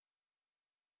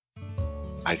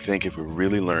I think if we're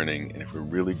really learning and if we're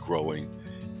really growing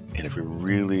and if we're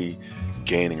really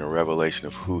gaining a revelation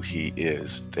of who he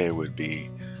is, there would be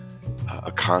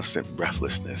a constant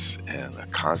breathlessness and a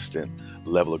constant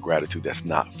level of gratitude that's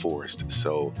not forced.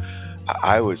 So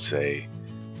I would say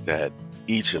that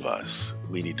each of us,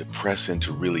 we need to press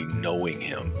into really knowing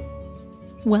him.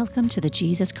 Welcome to the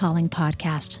Jesus Calling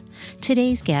podcast.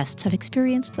 Today's guests have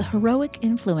experienced the heroic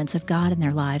influence of God in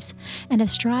their lives and have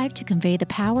strived to convey the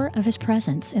power of his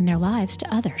presence in their lives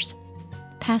to others.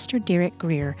 Pastor Derek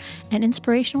Grier and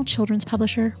inspirational children's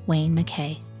publisher Wayne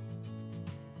McKay.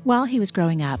 While he was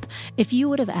growing up, if you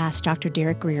would have asked Dr.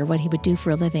 Derek Grier what he would do for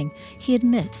a living, he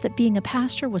admits that being a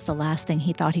pastor was the last thing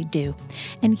he thought he'd do,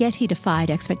 and yet he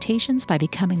defied expectations by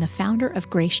becoming the founder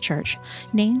of Grace Church,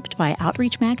 named by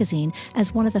Outreach Magazine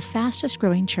as one of the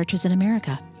fastest-growing churches in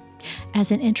America.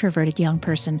 As an introverted young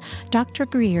person, Dr.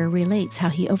 Grier relates how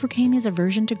he overcame his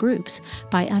aversion to groups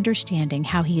by understanding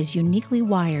how he is uniquely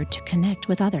wired to connect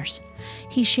with others.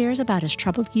 He shares about his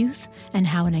troubled youth and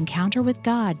how an encounter with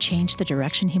God changed the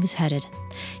direction he was headed.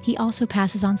 He also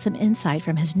passes on some insight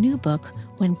from his new book,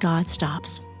 When God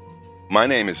Stops. My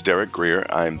name is Derek Grier.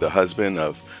 I'm the husband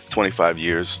of 25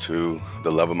 years to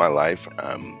the love of my life.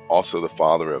 I'm also the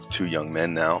father of 2 young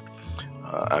men now.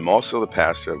 I'm also the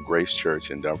pastor of Grace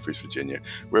Church in Dumfries, Virginia.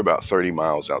 We're about 30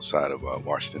 miles outside of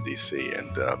Washington, D.C.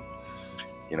 And,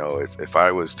 if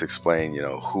I was to explain,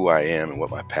 who I am and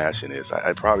what my passion is,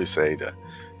 I'd probably say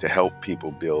to help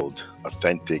people build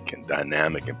authentic and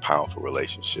dynamic and powerful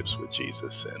relationships with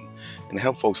Jesus and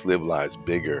help folks live lives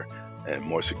bigger and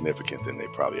more significant than they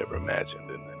probably ever imagined.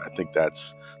 And I think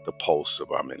that's the pulse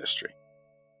of our ministry.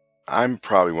 I'm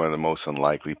probably one of the most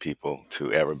unlikely people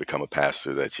to ever become a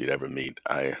pastor that you'd ever meet.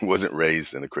 I wasn't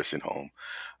raised in a Christian home.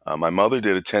 My mother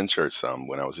did attend church some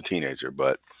when I was a teenager,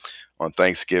 but on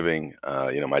Thanksgiving,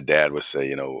 my dad would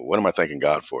say, what am I thanking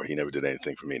God for? He never did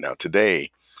anything for me. Now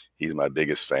today, he's my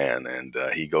biggest fan, and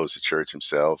he goes to church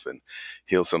himself, and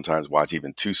he'll sometimes watch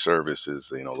even 2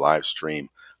 services, live stream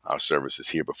our services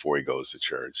here before he goes to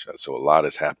church. So a lot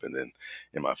has happened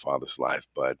in my father's life,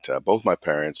 but both my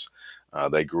parents,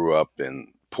 they grew up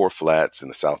in poor flats in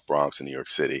the South Bronx in New York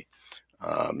City.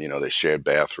 They shared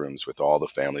bathrooms with all the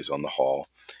families on the hall.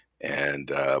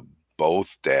 And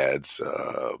both dads,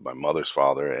 my mother's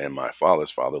father and my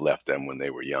father's father, left them when they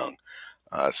were young.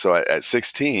 So at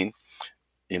 16,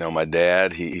 my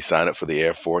dad, he signed up for the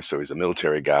Air Force. So he's a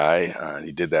military guy. And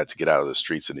he did that to get out of the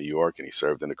streets of New York. And he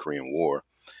served in the Korean War.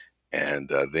 And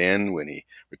then when he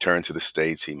returned to the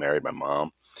States, he married my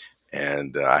mom.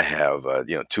 And I have,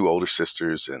 2 older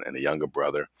sisters and a younger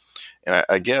brother. And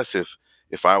I guess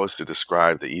if I was to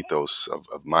describe the ethos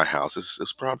of my house,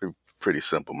 it's probably pretty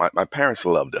simple. My parents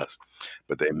loved us,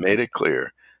 but they made it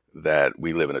clear that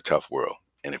we live in a tough world.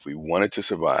 And if we wanted to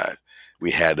survive,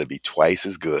 we had to be twice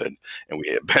as good, and we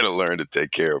had better learn to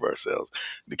take care of ourselves.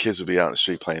 The kids would be out in the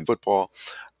street playing football.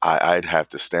 I'd have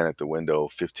to stand at the window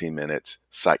 15 minutes,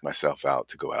 psych myself out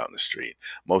to go out in the street.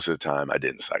 Most of the time, I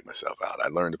didn't psych myself out. I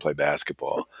learned to play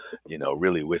basketball,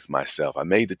 really with myself. I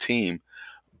made the team,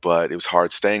 but it was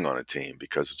hard staying on a team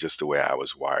because of just the way I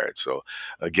was wired. So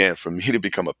again, for me to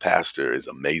become a pastor is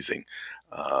amazing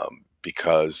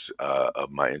because of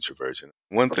my introversion.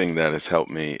 One thing that has helped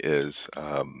me is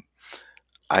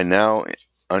I now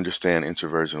understand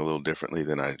introversion a little differently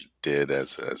than I did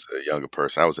as a younger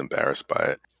person. I was embarrassed by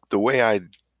it. The way I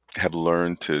have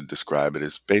learned to describe it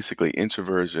is basically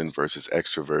introversion versus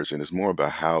extroversion is more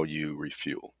about how you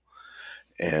refuel.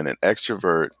 And an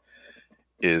extrovert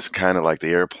is kind of like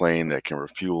the airplane that can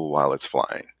refuel while it's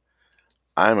flying.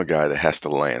 I'm a guy that has to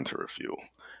land to refuel.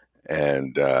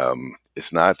 And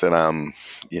it's not that I'm,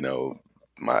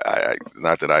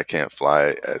 not that I can't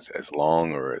fly as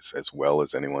long or as well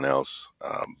as anyone else,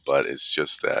 but it's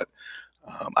just that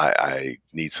I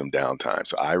need some downtime.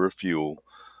 So I refuel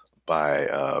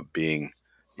by being,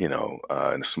 in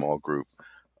a small group.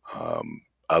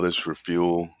 Others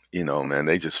refuel, man,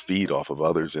 they just feed off of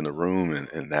others in the room,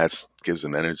 and that gives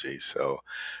them energy. So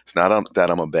it's not that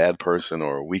I'm a bad person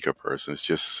or a weaker person. It's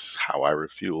just how I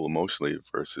refuel emotionally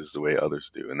versus the way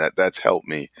others do. And that's helped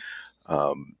me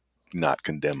not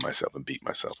condemn myself and beat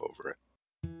myself over it.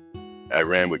 I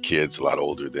ran with kids a lot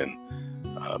older than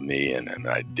me, and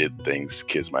I did things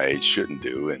kids my age shouldn't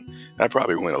do, and I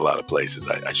probably went a lot of places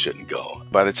I shouldn't go.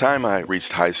 By the time I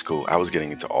reached high school, I was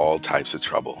getting into all types of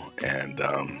trouble, and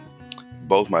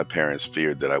both my parents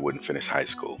feared that I wouldn't finish high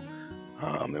school.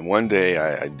 And one day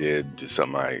I did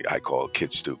something I call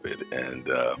kid stupid, and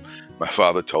my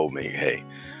father told me, hey,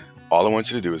 all I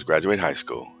want you to do is graduate high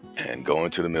school and go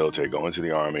into the military, go into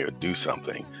the army, or do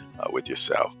something with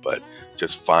yourself, but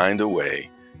just find a way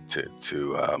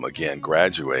to again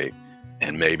graduate,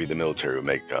 and maybe the military would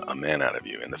make a man out of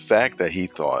you. And the fact that he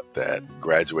thought that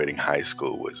graduating high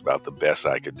school was about the best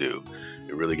I could do,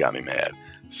 it really got me mad.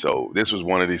 So this was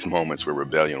one of these moments where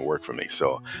rebellion worked for me.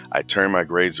 So I turned my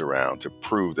grades around to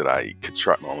prove that I could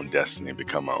chart my own destiny and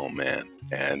become my own man.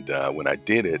 And when I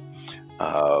did it,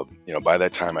 by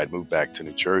that time I'd moved back to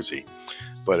New Jersey.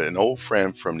 But an old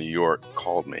friend from New York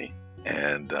called me,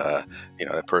 and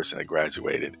that person had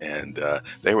graduated, and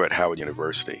they were at Howard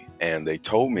University, and they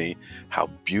told me how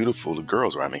beautiful the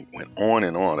girls were. I mean, went on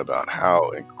and on about how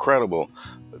incredible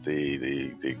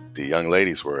the young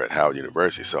ladies were at Howard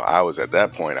University. So I was at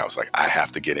that point, I was like, I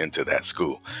have to get into that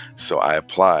school. So I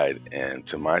applied, and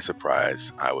to my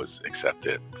surprise, I was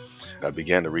accepted. I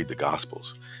began to read the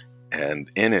Gospels,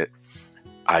 and in it,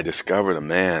 I discovered a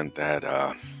man that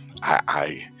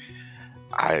I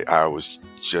was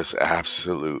just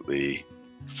absolutely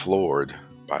floored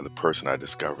by the person I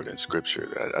discovered in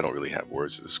Scripture. I don't really have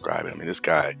words to describe it. I mean, this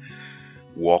guy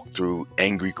walked through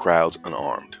angry crowds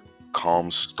unarmed,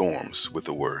 calmed storms with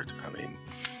a word. I mean,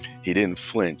 he didn't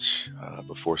flinch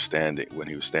when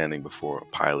he was standing before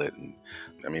Pilate. And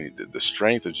I mean, the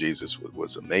strength of Jesus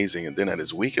was amazing. And then at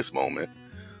his weakest moment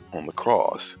on the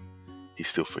cross, he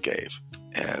still forgave.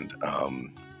 And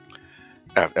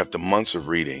after months of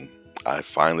reading, I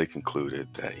finally concluded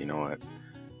that, you know what,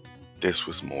 this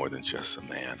was more than just a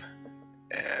man.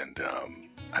 And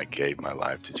I gave my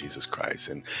life to Jesus Christ.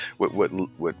 And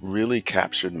what really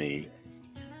captured me,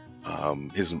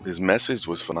 his message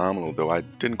was phenomenal, though I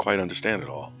didn't quite understand it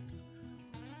all.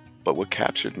 But what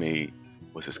captured me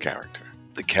was his character.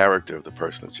 The character of the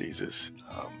person of Jesus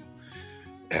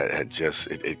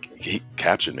he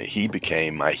captured me. He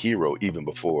became my hero even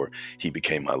before he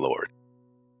became my Lord.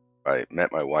 I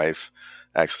met my wife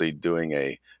actually doing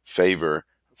a favor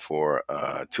for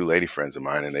two lady friends of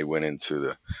mine, and they went into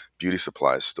the beauty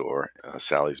supply store,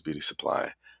 Sally's Beauty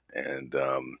Supply, and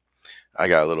I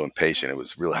got a little impatient. It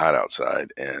was real hot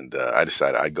outside, and I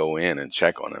decided I'd go in and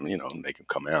check on them, make them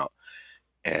come out.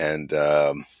 And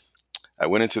I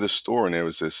went into the store, and there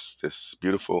was this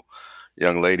beautiful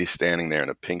young lady standing there in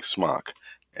a pink smock,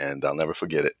 and I'll never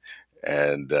forget it.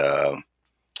 And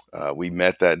we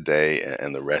met that day,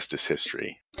 and the rest is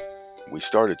history. We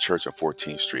started church on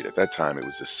 14th Street. At that time, it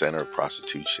was the center of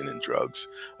prostitution and drugs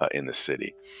in the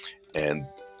city. And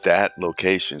that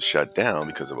location shut down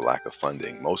because of a lack of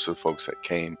funding. Most of the folks that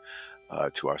came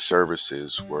to our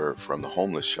services were from the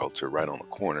homeless shelter right on the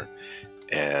corner.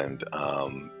 And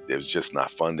there was just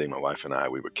not funding. My wife and I,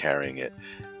 we were carrying it.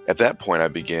 At that point, I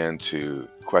began to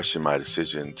question my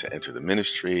decision to enter the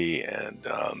ministry. And,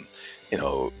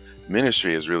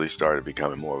 ministry has really started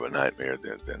becoming more of a nightmare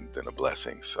than a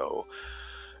blessing. So,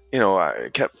 I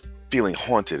kept feeling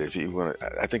haunted. If you want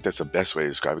to, I think that's the best way to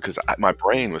describe it, because my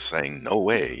brain was saying, no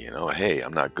way, hey,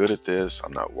 I'm not good at this.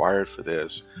 I'm not wired for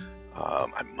this.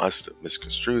 I must have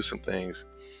misconstrued some things.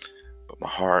 But my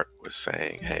heart was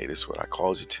saying, hey, this is what I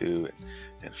called you to,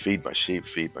 and feed my sheep,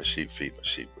 feed my sheep, feed my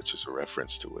sheep, which is a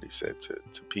reference to what he said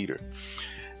to Peter.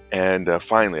 And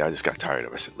finally, I just got tired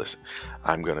of it. I said, listen,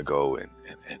 I'm going to go and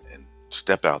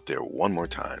step out there one more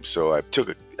time. So I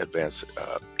took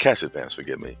cash advance,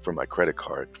 from my credit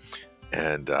card.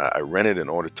 And I rented an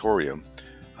auditorium,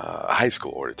 a high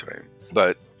school auditorium.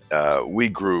 But we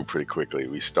grew pretty quickly.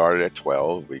 We started at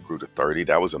 12. We grew to 30.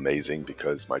 That was amazing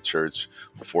because my church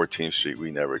on 14th Street,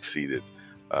 we never exceeded,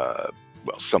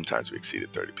 sometimes we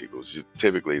exceeded 30 people. It was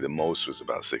typically the most was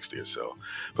about 60 or so.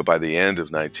 But by the end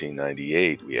of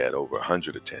 1998, we had over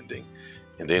 100 attending.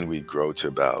 And then we'd grow to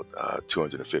about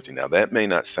 250. Now, that may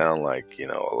not sound like,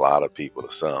 a lot of people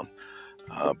to some.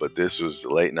 But this was the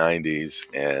late 90s,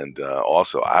 and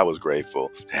also I was grateful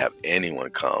to have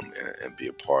anyone come and be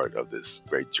a part of this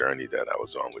great journey that I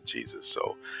was on with Jesus.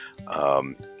 So,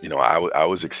 I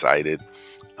was excited.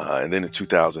 And then in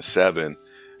 2007,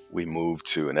 we moved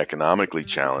to an economically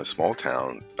challenged small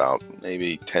town, about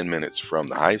maybe 10 minutes from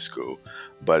the high school,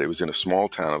 but it was in a small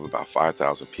town of about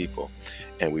 5,000 people,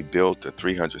 and we built a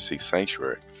 300-seat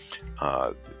sanctuary.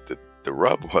 The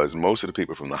rub was most of the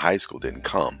people from the high school didn't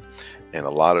come. And a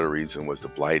lot of the reason was the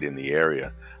blight in the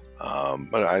area.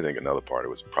 But I think another part of it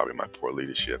was probably my poor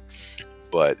leadership.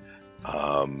 But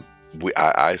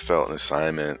I felt an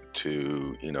assignment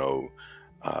to,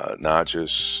 not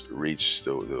just reach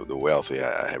the wealthy.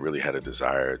 I really had a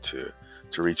desire to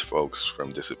reach folks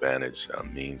from disadvantaged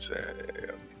means.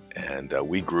 And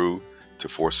we grew to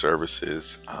 4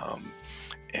 services.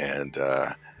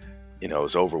 It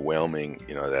was overwhelming,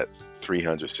 that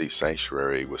 300-seat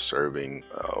sanctuary was serving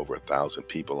over 1,000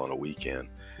 people on a weekend.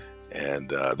 And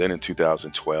then in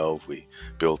 2012, we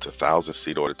built a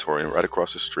 1,000-seat auditorium right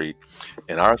across the street.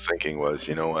 And our thinking was,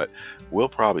 you know what, we'll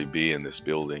probably be in this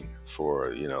building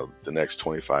for, the next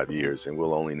 25 years, and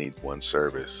we'll only need one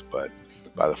service. But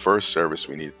by the first service,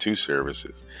 we needed two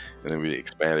services, and then we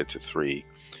expanded to three.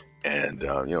 And,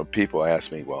 people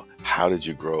ask me, well, how did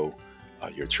you grow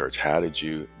your church? How did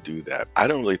you do that? I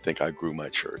don't really think I grew my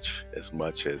church as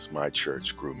much as my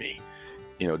church grew me.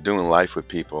 Doing life with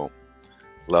people,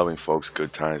 loving folks,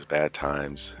 good times, bad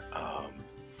times.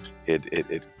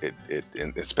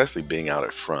 And especially being out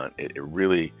at front, it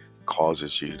really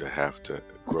causes you to have to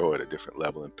grow at a different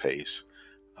level and pace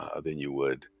than you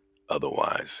would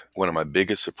otherwise. One of my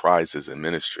biggest surprises in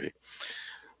ministry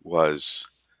was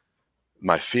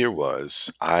my fear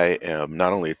was I am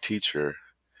not only a teacher,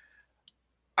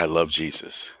 I love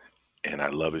Jesus and I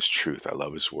love his truth. I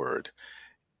love his word.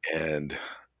 And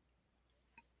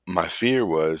my fear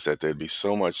was that there'd be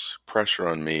so much pressure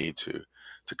on me to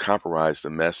compromise the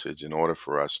message in order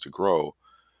for us to grow.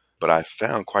 But I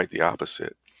found quite the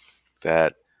opposite,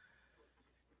 that,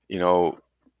 you know,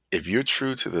 if you're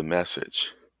true to the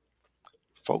message,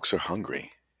 folks are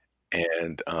hungry.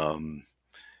 And,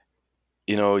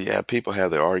 yeah, people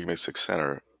have their arguments,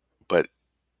 etc. But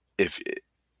if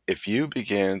if you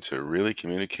begin to really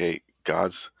communicate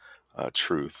God's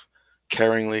truth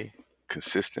caringly,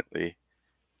 consistently,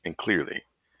 and clearly,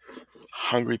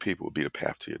 hungry people will be the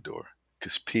path to your door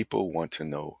because people want to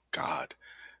know God.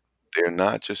 They're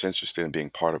not just interested in being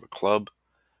part of a club.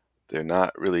 They're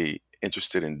not really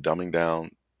interested in dumbing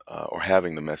down or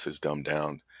having the message dumbed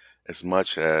down as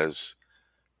much as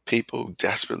people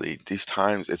desperately, these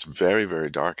times, it's very, very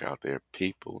dark out there.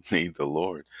 People need the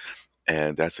Lord.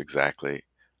 And that's exactly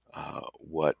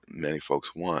what many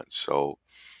folks want. So,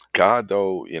 God,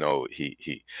 though,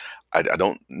 I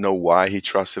don't know why he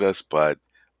trusted us, but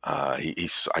I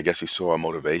guess he saw our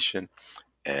motivation,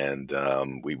 and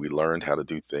we learned how to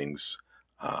do things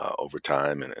over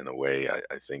time in a way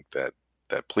I think that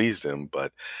pleased him.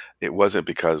 But it wasn't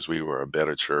because we were a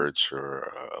better church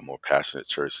or a more passionate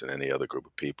church than any other group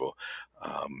of people.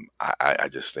 I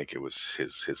just think it was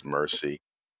his mercy.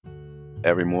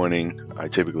 Every morning, I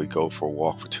typically go for a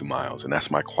walk for 2 miles, and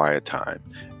that's my quiet time.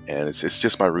 And it's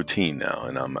just my routine now,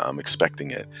 and I'm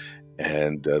expecting it.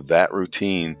 And that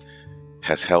routine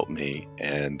has helped me.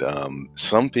 And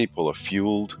some people are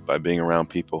fueled by being around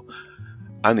people.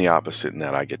 I'm the opposite in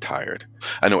that I get tired.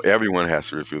 I know everyone has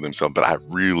to refuel themselves, but I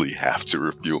really have to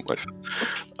refuel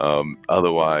myself.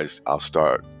 Otherwise, I'll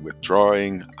start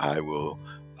withdrawing. I will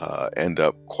end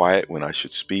up quiet when I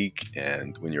should speak.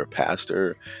 And when you're a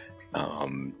pastor,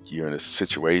 you're in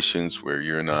situations where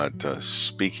you're not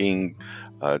speaking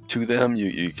to them.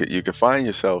 You can find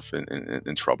yourself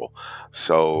in trouble.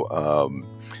 So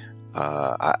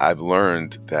I've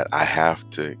learned that I have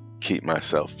to keep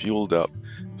myself fueled up,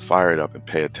 fired up, and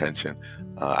pay attention.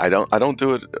 I don't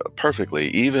do it perfectly,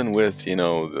 even with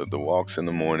the walks in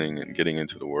the morning and getting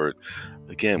into the Word.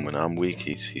 Again, when I'm weak,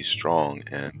 he's strong,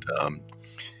 and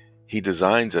he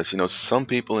designs us. Some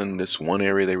people in this one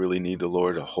area, they really need the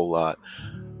Lord a whole lot.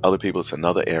 Other people, it's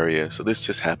another area. So this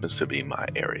just happens to be my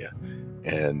area,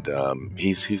 and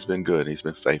he's been good. He's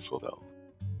been faithful, though.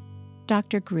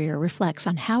 Dr. Grier reflects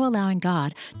on how allowing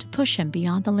God to push him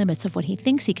beyond the limits of what he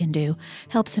thinks he can do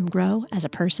helps him grow as a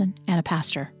person and a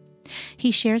pastor.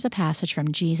 He shares a passage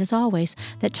from Jesus Always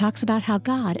that talks about how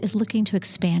God is looking to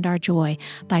expand our joy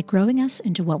by growing us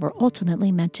into what we're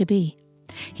ultimately meant to be.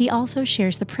 He also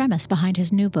shares the premise behind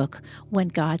his new book, When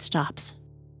God Stops.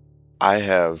 I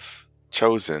have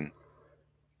chosen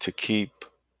to keep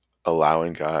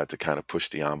allowing God to kind of push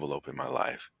the envelope in my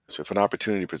life. So if an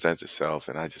opportunity presents itself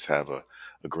and I just have a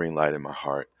green light in my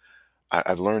heart,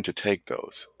 I've learned to take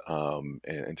those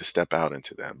and to step out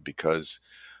into them, because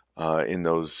in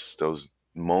those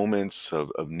moments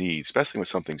of need, especially when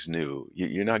something's new,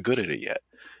 you're not good at it yet,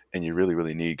 and you really,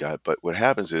 really need God. But what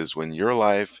happens is when your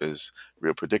life is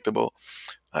real predictable,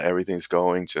 everything's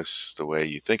going just the way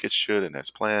you think it should and as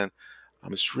planned,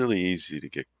 it's really easy to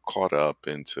get caught up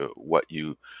into what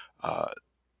you uh,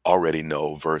 already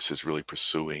know versus really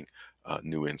pursuing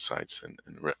new insights and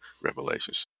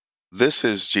revelations. This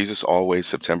is Jesus Always,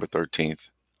 September 13th.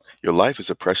 Your life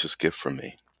is a precious gift from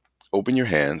me. Open your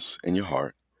hands and your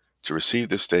heart to receive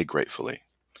this day gratefully.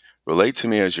 Relate to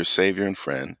me as your Savior and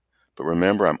friend, but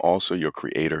remember I'm also your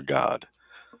Creator God.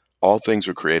 All things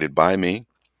were created by me.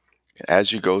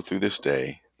 As you go through this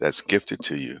day that's gifted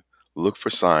to you, look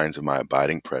for signs of my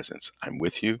abiding presence. I'm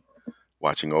with you,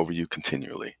 watching over you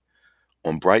continually.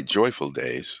 On bright, joyful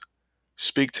days,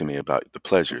 speak to me about the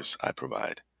pleasures I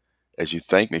provide. As you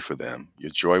thank me for them, your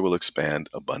joy will expand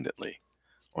abundantly.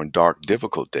 On dark,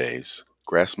 difficult days,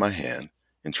 grasp my hand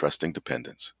in trusting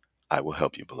dependence. I will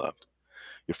help you, beloved.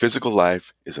 Your physical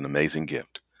life is an amazing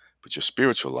gift, but your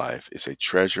spiritual life is a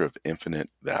treasure of infinite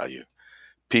value.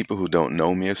 People who don't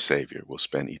know me as Savior will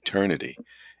spend eternity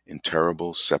in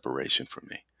terrible separation from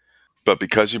me. But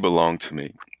because you belong to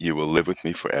me, you will live with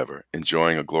me forever,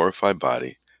 enjoying a glorified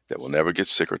body that will never get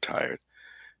sick or tired.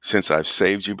 Since I've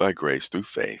saved you by grace through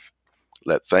faith,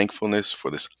 let thankfulness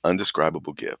for this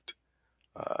undescribable gift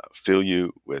fill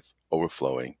you with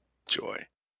overflowing joy.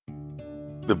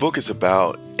 The book is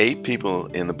about 8 people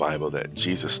in the Bible that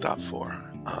Jesus stopped for.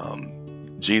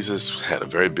 Jesus had a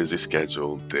very busy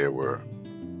schedule. There were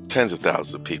tens of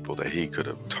thousands of people that he could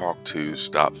have talked to,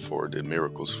 stopped for, did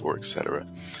miracles for, etc.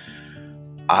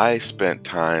 I spent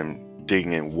time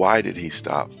digging in, why did he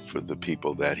stop for the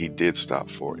people that he did stop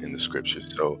for in the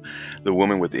scriptures? So the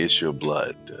woman with the issue of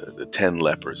blood, the 10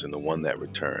 lepers and the one that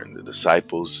returned, the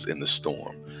disciples in the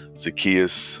storm,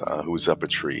 Zacchaeus who was up a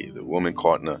tree, the woman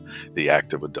caught in the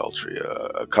act of adultery,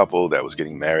 a couple that was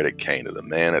getting married at Cana, the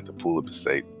man at the pool of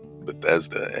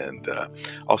Bethesda, and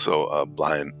also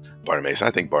blind Bartimaeus.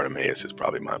 I think Bartimaeus is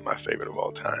probably my favorite of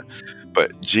all time.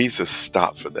 But Jesus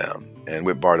stopped for them. And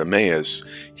with Bartimaeus,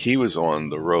 he was on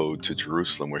the road to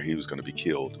Jerusalem where he was going to be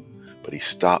killed. But he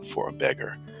stopped for a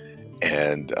beggar.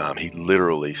 And he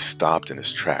literally stopped in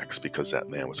his tracks because that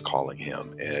man was calling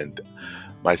him. And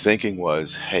my thinking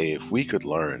was, hey, if we could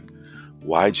learn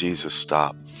why Jesus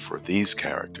stopped for these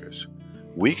characters,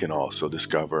 we can also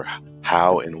discover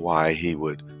how and why he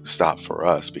would stop for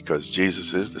us, because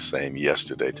Jesus is the same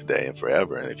yesterday, today, and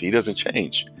forever. And if he doesn't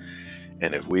change,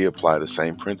 and if we apply the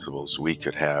same principles, we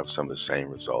could have some of the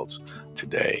same results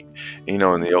today. You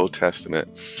know, in the Old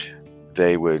Testament,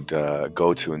 they would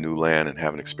go to a new land and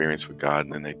have an experience with God,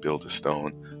 and then they build a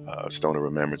stone of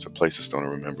remembrance, a place of stone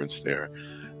of remembrance there.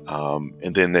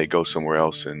 And then they go somewhere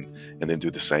else and then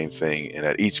do the same thing. And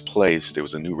at each place, there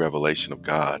was a new revelation of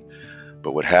God.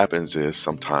 But what happens is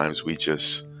sometimes we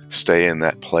just stay in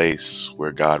that place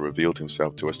where God revealed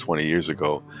himself to us 20 years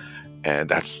ago.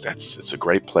 And it's a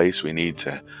great place. We need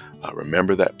to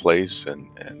remember that place and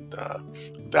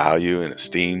value and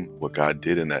esteem what God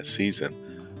did in that season.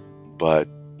 But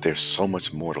there's so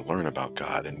much more to learn about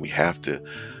God, and we have to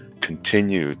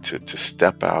continue to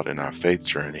step out in our faith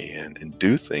journey and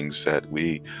do things that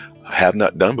we have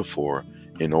not done before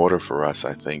in order for us,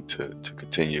 I think, to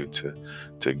continue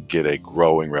to get a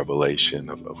growing revelation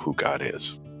of who God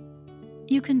is.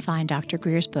 You can find Dr.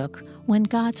 Grier's book, When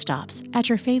God Stops, at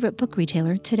your favorite book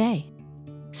retailer today.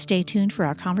 Stay tuned for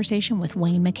our conversation with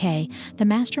Wayne McKay, the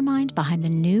mastermind behind the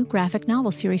new graphic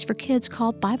novel series for kids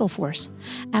called Bible Force,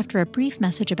 after a brief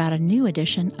message about a new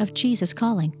edition of Jesus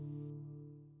Calling.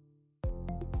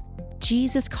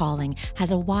 Jesus Calling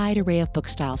has a wide array of book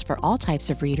styles for all types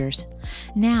of readers.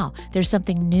 Now, there's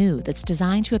something new that's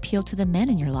designed to appeal to the men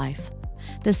in your life.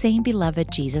 The same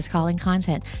beloved Jesus Calling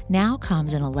content now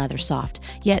comes in a leather-soft,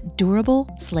 yet durable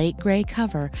slate gray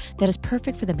cover that is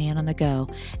perfect for the man on the go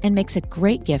and makes a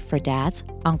great gift for dads,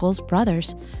 uncles,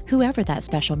 brothers, whoever that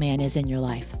special man is in your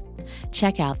life.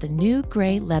 Check out the new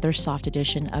gray leather soft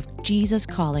edition of Jesus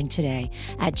Calling today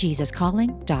at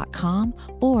JesusCalling.com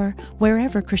or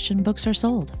wherever Christian books are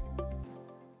sold.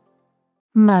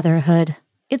 Motherhood.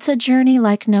 It's a journey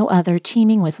like no other,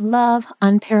 teeming with love,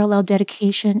 unparalleled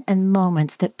dedication, and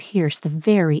moments that pierce the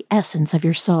very essence of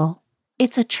your soul.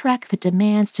 It's a trek that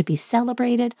demands to be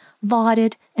celebrated,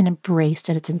 lauded, and embraced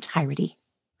in its entirety.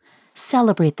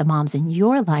 Celebrate the moms in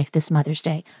your life this Mother's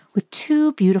Day with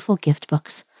 2 beautiful gift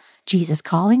books, Jesus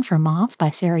Calling for Moms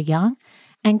by Sarah Young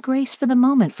and Grace for the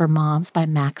Moment for Moms by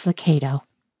Max Lucado.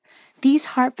 These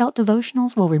heartfelt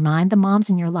devotionals will remind the moms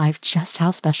in your life just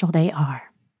how special they are.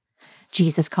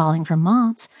 Jesus Calling for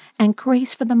Moms and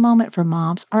Grace for the Moment for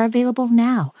Moms are available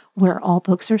now where all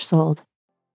books are sold.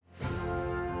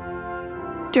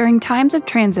 During times of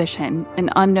transition and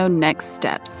unknown next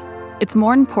steps, it's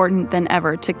more important than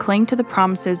ever to cling to the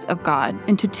promises of God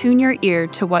and to tune your ear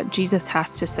to what Jesus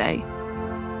has to say.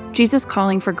 Jesus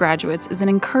Calling for Graduates is an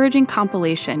encouraging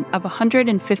compilation of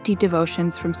 150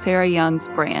 devotions from Sarah Young's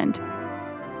brand.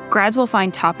 Grads will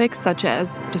find topics such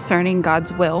as discerning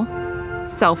God's will,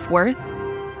 self-worth,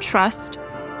 trust,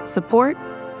 support,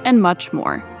 and much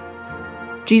more.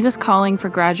 Jesus Calling for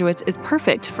Graduates is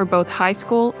perfect for both high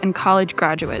school and college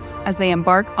graduates as they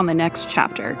embark on the next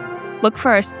chapter. Look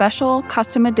for a special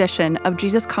custom edition of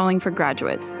Jesus Calling for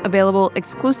Graduates, available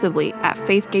exclusively at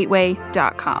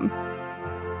faithgateway.com.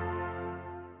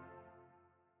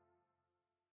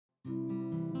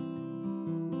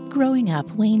 Growing up,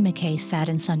 Wayne McKay sat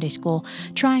in Sunday school,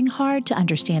 trying hard to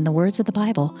understand the words of the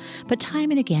Bible, but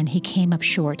time and again he came up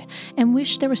short and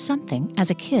wished there was something, as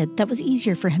a kid, that was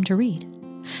easier for him to read.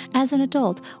 As an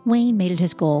adult, Wayne made it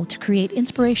his goal to create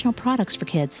inspirational products for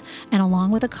kids, and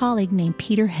along with a colleague named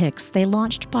Peter Hicks, they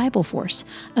launched Bible Force,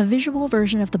 a visual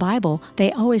version of the Bible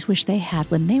they always wished they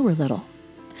had when they were little.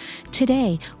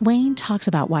 Today, Wayne talks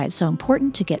about why it's so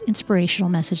important to get inspirational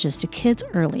messages to kids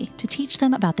early to teach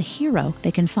them about the hero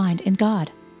they can find in God.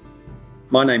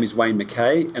 My name is Wayne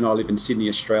McKay and I live in Sydney,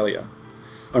 Australia.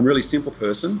 I'm a really simple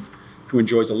person who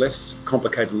enjoys a less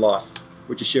complicated life,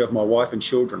 which I share with my wife and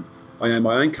children. I own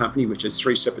my own company, which has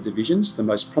 3 separate divisions. The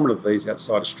most prominent of these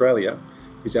outside Australia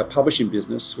is our publishing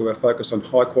business, where we're focused on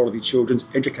high-quality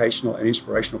children's educational and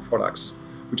inspirational products,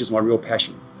 which is my real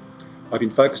passion. I've been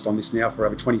focused on this now for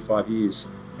over 25 years,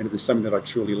 and it is something that I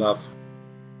truly love.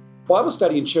 Bible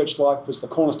study and church life was the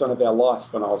cornerstone of our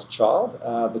life when I was a child.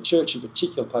 The church in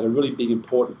particular played a really big,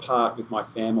 important part with my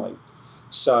family.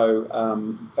 So,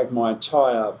 in fact, my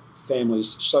entire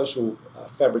family's social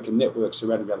fabric and network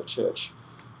surrounded around the church.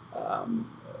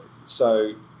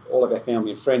 So all of our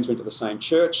family and friends went to the same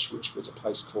church, which was a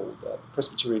place called the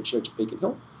Presbyterian Church at Beacon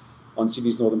Hill on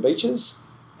Sydney's northern beaches.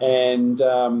 And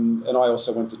I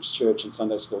also went to church and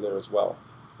Sunday school there as well.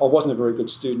 I wasn't a very good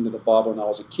student of the Bible when I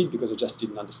was a kid because I just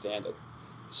didn't understand it.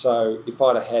 So if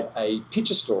I'd have had a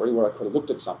picture story where I could have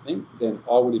looked at something, then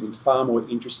I would have been far more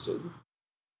interested.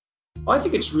 I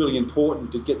think it's really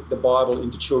important to get the Bible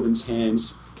into children's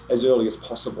hands as early as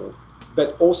possible,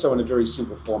 but also in a very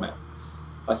simple format.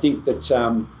 I think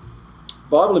that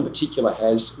Bible in particular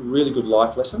has really good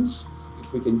life lessons.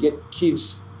 If we can get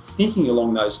kids thinking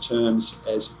along those terms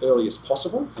as early as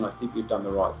possible, then I think we've done the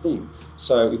right thing.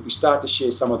 So if we start to share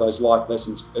some of those life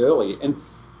lessons early, and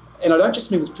I don't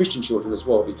just mean with Christian children as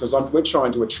well, because we're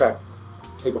trying to attract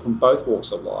people from both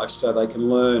walks of life so they can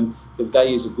learn the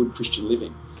values of good Christian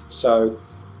living. So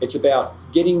it's about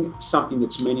getting something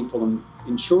that's meaningful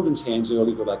in children's hands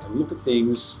early, where they can look at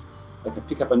things, they can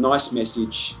pick up a nice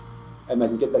message, and they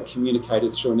can get that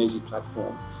communicated through an easy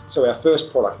platform. So our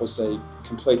first product was a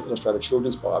complete illustrated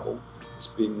children's Bible. It's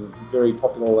been very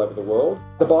popular all over the world.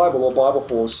 The Bible, or Bible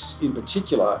Force in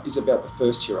particular, is about the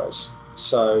first heroes.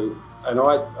 So,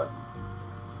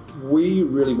 we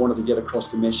really wanted to get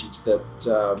across the message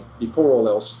that before all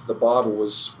else, the Bible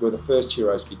was where the first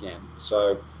heroes began.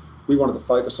 So we wanted to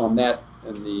focus on that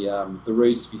and the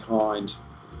reasons behind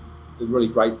the really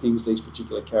great things these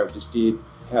particular characters did,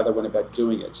 how they went about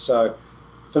doing it. So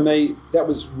for me, that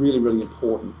was really, really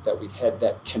important that we had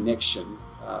that connection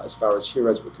as far as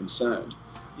heroes were concerned.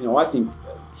 You know, I think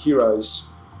heroes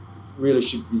really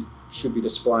should be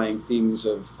displaying things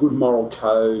of good moral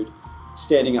code,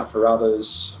 standing up for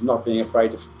others, not being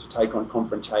afraid to take on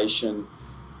confrontation,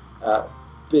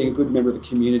 being a good member of the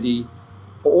community.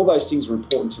 All those things are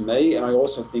important to me, and I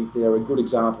also think they are good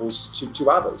examples to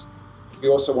others. We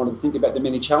also wanted to think about the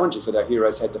many challenges that our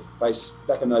heroes had to face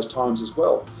back in those times as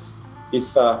well.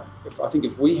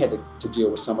 If we had to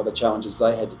deal with some of the challenges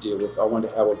they had to deal with, I wonder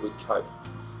how would we cope.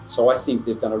 So I think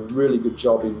they've done a really good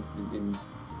job in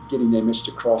getting their message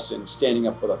across and standing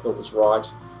up for what I thought was right,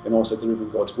 and also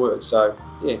delivering God's word. So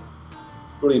yeah,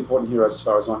 really important heroes as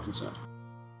far as I'm concerned.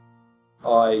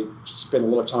 I spend a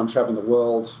lot of time traveling the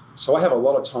world, so I have a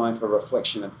lot of time for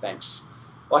reflection and thanks.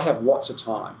 I have lots of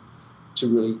time to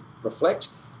really reflect,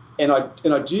 and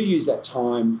I do use that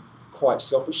time quite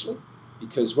selfishly,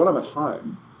 because when I'm at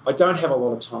home, I don't have a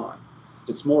lot of time.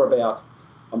 It's more about,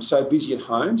 I'm so busy at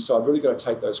home, so I've really got to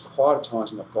take those quieter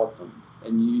times when I've got them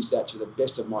and use that to the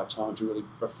best of my time to really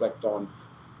reflect on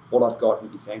what I've got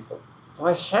and be thankful.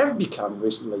 I have become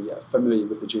recently familiar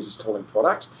with the Jesus Calling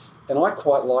product, and I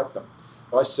quite like them.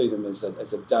 I see them as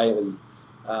a daily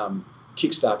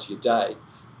kickstart to your day,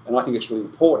 and I think it's really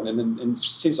important. And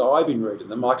since I've been reading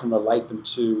them, I can relate them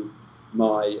to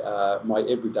my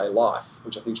everyday life,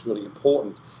 which I think is really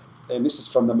important. And this is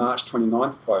from the March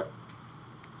 29th quote.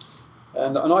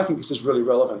 And I think this is really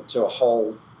relevant to a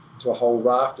whole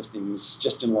raft of things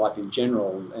just in life in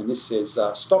general. And this says,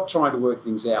 stop trying to work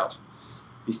things out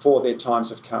before their times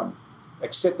have come.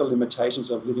 Accept the limitations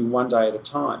of living one day at a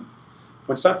time.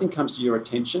 When something comes to your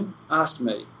attention, ask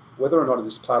me whether or not it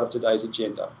is part of today's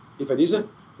agenda. If it isn't,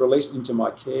 release it into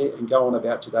my care and go on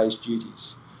about today's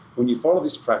duties. When you follow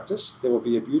this practice, there will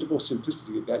be a beautiful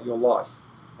simplicity about your life.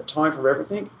 A time for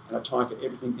everything and a time for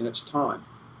everything in its time.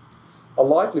 A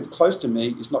life lived close to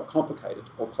me is not complicated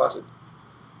or cluttered.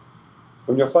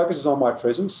 When your focus is on my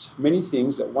presence, many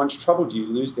things that once troubled you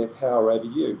lose their power over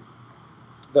you.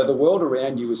 Though the world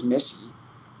around you is messy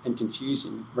and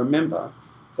confusing, remember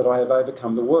that I have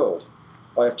overcome the world.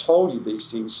 I have told you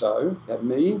these things so that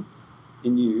me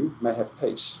in you may have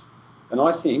peace. And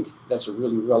I think that's a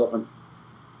really relevant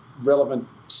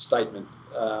statement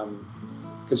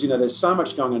because, there's so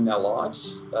much going on in our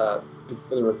lives,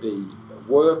 whether it be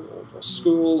work or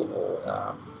school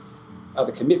or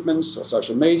other commitments or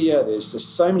social media. There's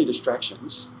just so many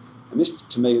distractions. And this,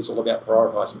 to me, is all about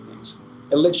prioritising things.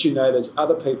 It lets you know there's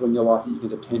other people in your life that you can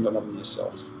depend on other than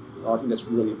yourself. And I think that's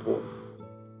really important.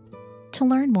 To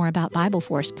learn more about Bible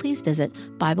Force, please visit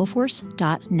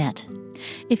BibleForce.net.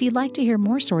 If you'd like to hear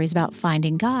more stories about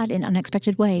finding God in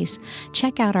unexpected ways,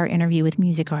 check out our interview with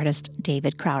music artist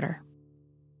David Crowder.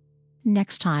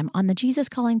 Next time on the Jesus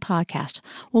Calling podcast,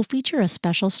 we'll feature a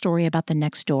special story about the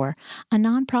Next Door, a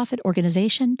nonprofit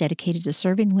organization dedicated to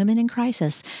serving women in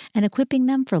crisis and equipping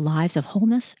them for lives of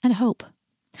wholeness and hope.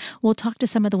 We'll talk to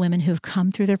some of the women who have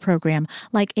come through their program,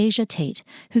 like Asia Tate,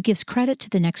 who gives credit to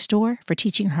the Next Door for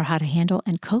teaching her how to handle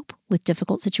and cope with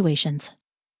difficult situations.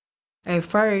 At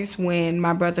first, when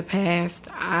my brother passed,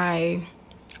 I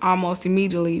almost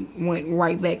immediately went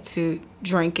right back to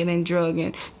drinking and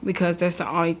drugging because that's the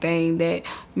only thing that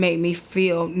made me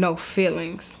feel no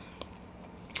feelings.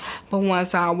 But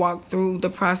once I walked through the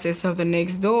process of the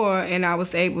Next Door and I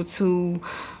was able to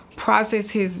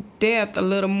process his death a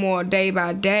little more day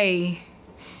by day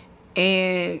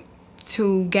and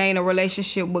to gain a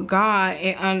relationship with God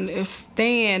and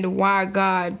understand why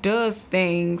God does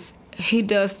things, he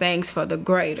does things for the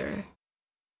greater.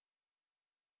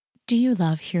 Do you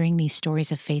love hearing these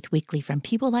stories of faith weekly from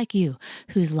people like you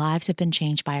whose lives have been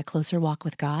changed by a closer walk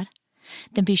with God?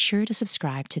 Then be sure to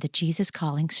subscribe to the Jesus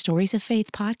Calling Stories of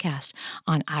Faith podcast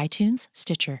on iTunes,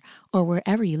 Stitcher, or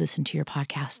wherever you listen to your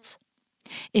podcasts.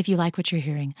 If you like what you're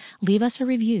hearing, leave us a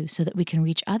review so that we can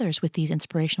reach others with these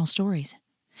inspirational stories.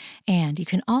 And you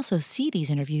can also see these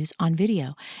interviews on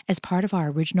video as part of our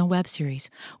original web series,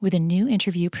 with a new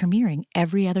interview premiering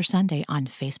every other Sunday on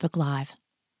Facebook Live.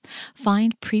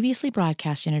 Find previously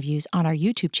broadcast interviews on our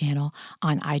YouTube channel,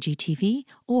 on IGTV,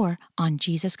 or on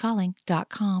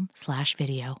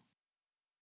JesusCalling.com/video.